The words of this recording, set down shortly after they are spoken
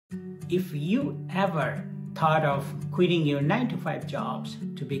If you ever thought of quitting your 9-to-5 jobs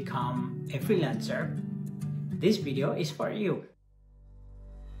to become a freelancer, this video is for you.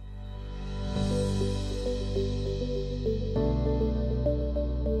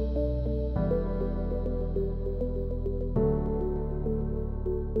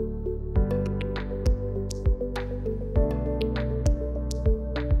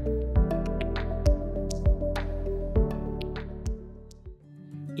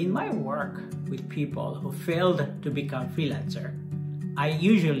 In my work with people who failed to become freelancer, I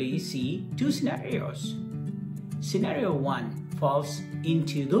usually see two scenarios. Scenario one falls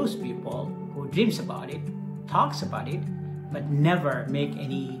into those people who dreams about it, talks about it, but never make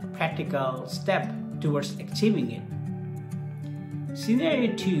any practical step towards achieving it.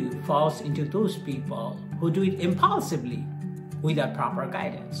 Scenario two falls into those people who do it impulsively without proper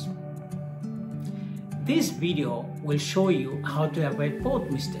guidance. This video will show you how to avoid both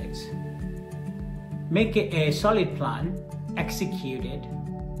mistakes. Make a solid plan, execute it,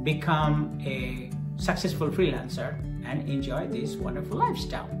 become a successful freelancer, and enjoy this wonderful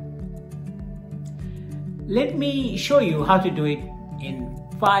lifestyle. Let me show you how to do it in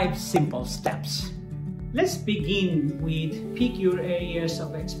 5 simple steps. Let's begin with pick your areas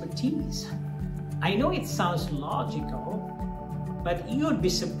of expertise. I know it sounds logical, but you'd be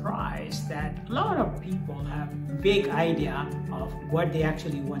surprised that a lot of people have a vague idea of what they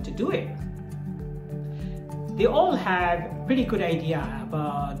actually want to do it. They all have a pretty good idea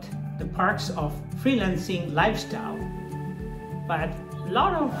about the perks of freelancing lifestyle, but a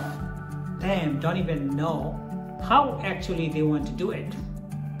lot of them don't even know how actually they want to do it.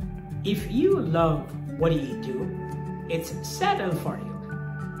 If you love what you do, it's settled for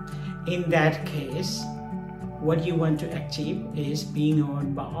you. In that case, what you want to achieve is being your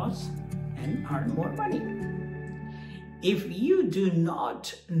own boss and earn more money. If you do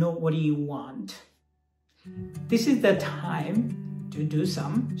not know what you want, this is the time to do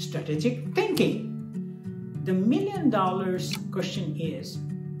some strategic thinking. The $1 million question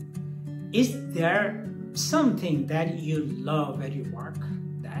is there something that you love at your work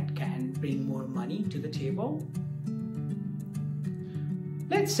that can bring more money to the table?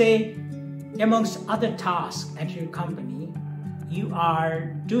 Let's say, amongst other tasks at your company, you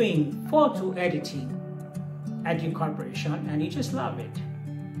are doing photo editing at your corporation and you just love it.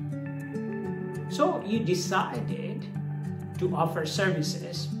 So you decided to offer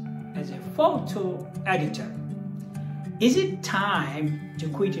services as a photo editor. Is it time to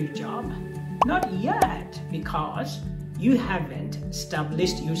quit your job? Not yet, because you haven't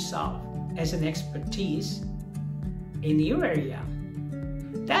established yourself as an expertise in your area.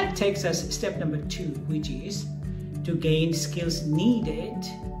 That takes us step number 2, which is to gain skills needed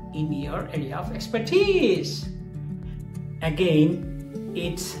in your area of expertise. Again,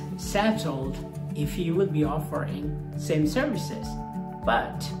 it's settled if you will be offering same services,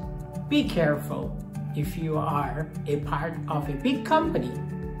 but be careful if you are a part of a big company.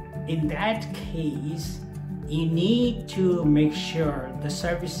 In that case, you need to make sure the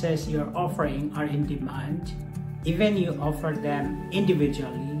services you're offering are in demand, even you offer them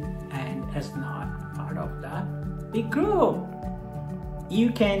individually and as not part of the big group.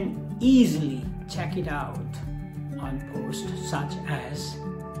 You can easily check it out on posts such as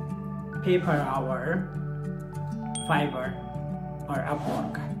Pay Per Hour, Fiverr, or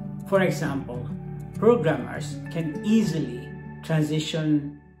Upwork. For example, programmers can easily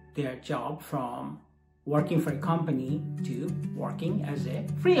transition their job from working for a company to working as a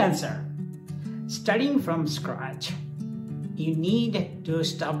freelancer. Starting from scratch, you need to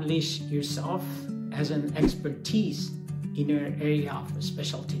establish yourself as an expertise in your area of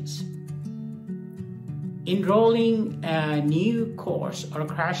specialties. Enrolling a new course or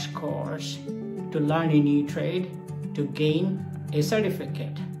crash course to learn a new trade to gain a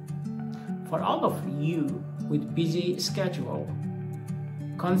certificate. For all of you with busy schedule,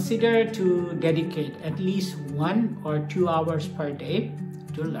 consider to dedicate at least 1 or 2 hours per day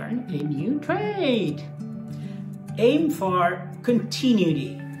to learn a new trade. Aim for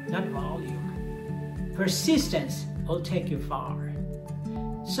continuity, not volume. Persistence will take you far.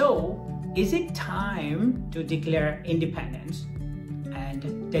 So, is it time to declare independence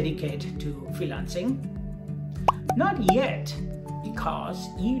and dedicate to freelancing? Not yet, because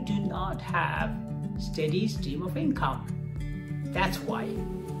you do not have steady stream of income. That's why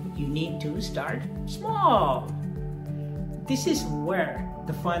you need to start small. This is where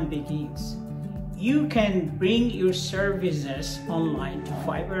the fun begins. You can bring your services online to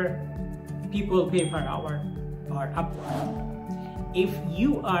Fiverr, People Pay Per Hour, or Upwork. If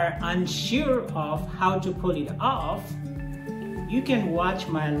you are unsure of how to pull it off, you can watch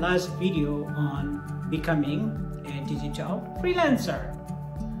my last video on becoming a digital freelancer.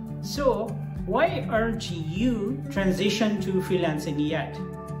 So why aren't you transition to freelancing yet?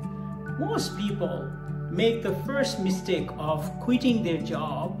 Most people make the first mistake of quitting their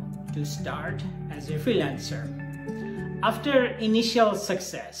job to start as a freelancer. After initial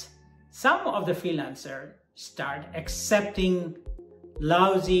success, some of the freelancers start accepting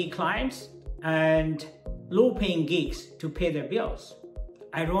lousy clients and low-paying gigs to pay their bills.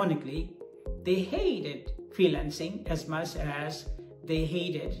 Ironically, they hated freelancing as much as they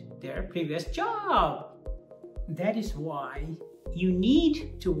hated their previous job. That is why you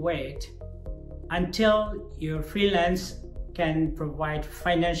need to wait until your freelance can provide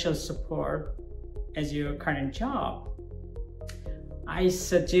financial support as your current job. I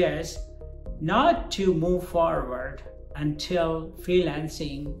suggest not to move forward until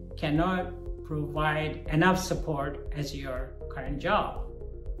freelancing cannot provide enough support as your current job.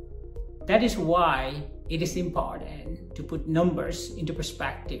 That is why it is important to put numbers into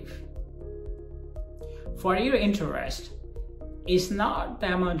perspective. For your interest, it's not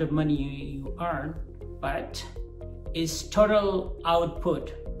the amount of money you earn, but it's total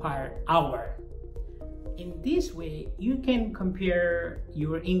output per hour. In this way, you can compare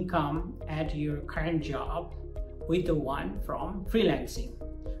your income at your current job with the one from freelancing.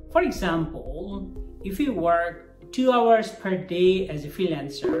 For example, if you work 2 hours per day as a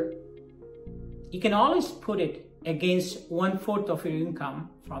freelancer, you can always put it against 1/4 of your income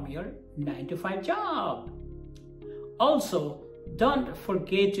from your 9-to-5 job. Also, don't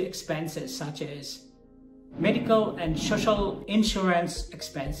forget to expenses such as medical and social insurance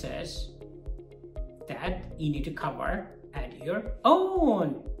expenses that you need to cover at your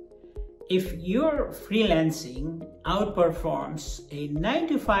own. If your freelancing outperforms a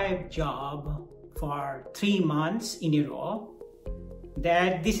 9-to-5 job for 3 months in a row,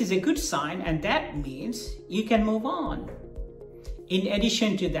 that this is a good sign, and that means you can move on. In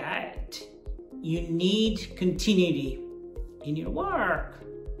addition to that, you need continuity in your work.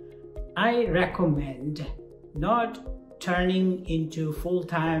 I recommend not turning into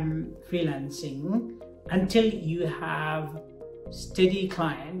full-time freelancing until you have steady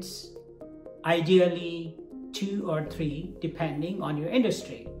clients, ideally 2 or 3 depending on your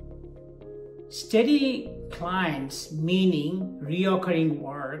industry. Steady clients meaning recurring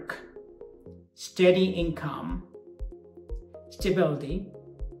work, steady income, stability,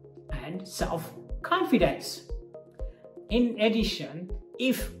 and self-confidence. In addition,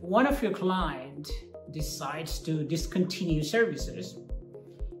 if one of your clients decides to discontinue services,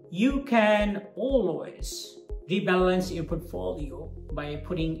 you can always rebalance your portfolio by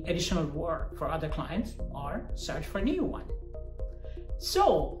putting additional work for other clients or search for a new one. So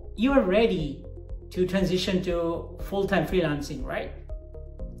you are ready to transition to full-time freelancing, right?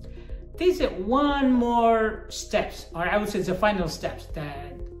 There's one more steps, or I would say the final steps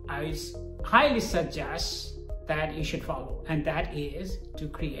that I highly suggest that you should follow, and that is to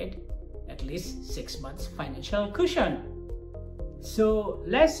create at least 6 months financial cushion. So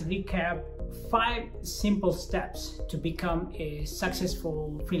let's recap 5 simple steps to become a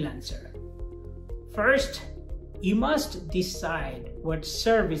successful freelancer. First, you must decide what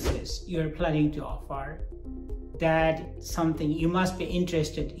services you're planning to offer. That's something you must be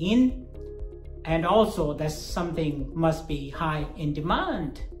interested in, and also that something must be high in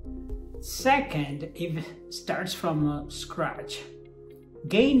demand. Second, if it starts from scratch,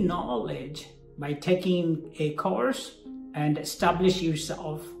 gain knowledge by taking a course and establish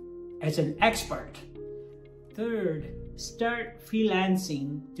yourself as an expert. Third, start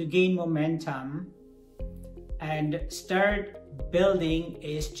freelancing to gain momentum and start building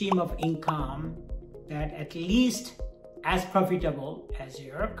a stream of income that at least as profitable as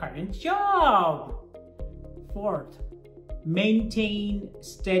your current job. Fourth, maintain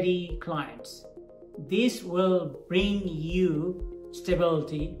steady clients. This will bring you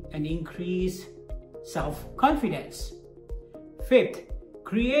stability and increase self-confidence. Fifth,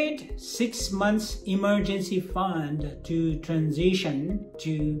 create 6 months emergency fund to transition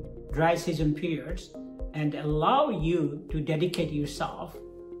to dry season periods and allow you to dedicate yourself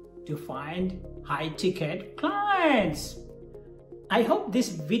to find high-ticket clients. I hope this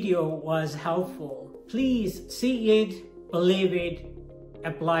video was helpful. Please see it, believe it,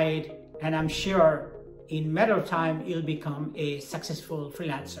 apply it, and I'm sure in a matter of time you'll become a successful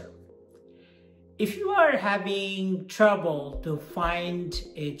freelancer. If you are having trouble to find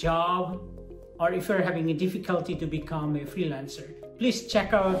a job, or if you're having a difficulty to become a freelancer, please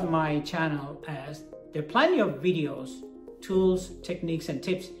check out my channel, as there are plenty of videos, tools, techniques, and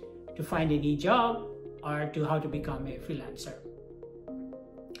tips to find a new job or to how to become a freelancer.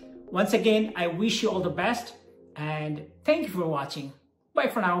 Once again, I wish you all the best and thank you for watching. Bye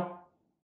for now.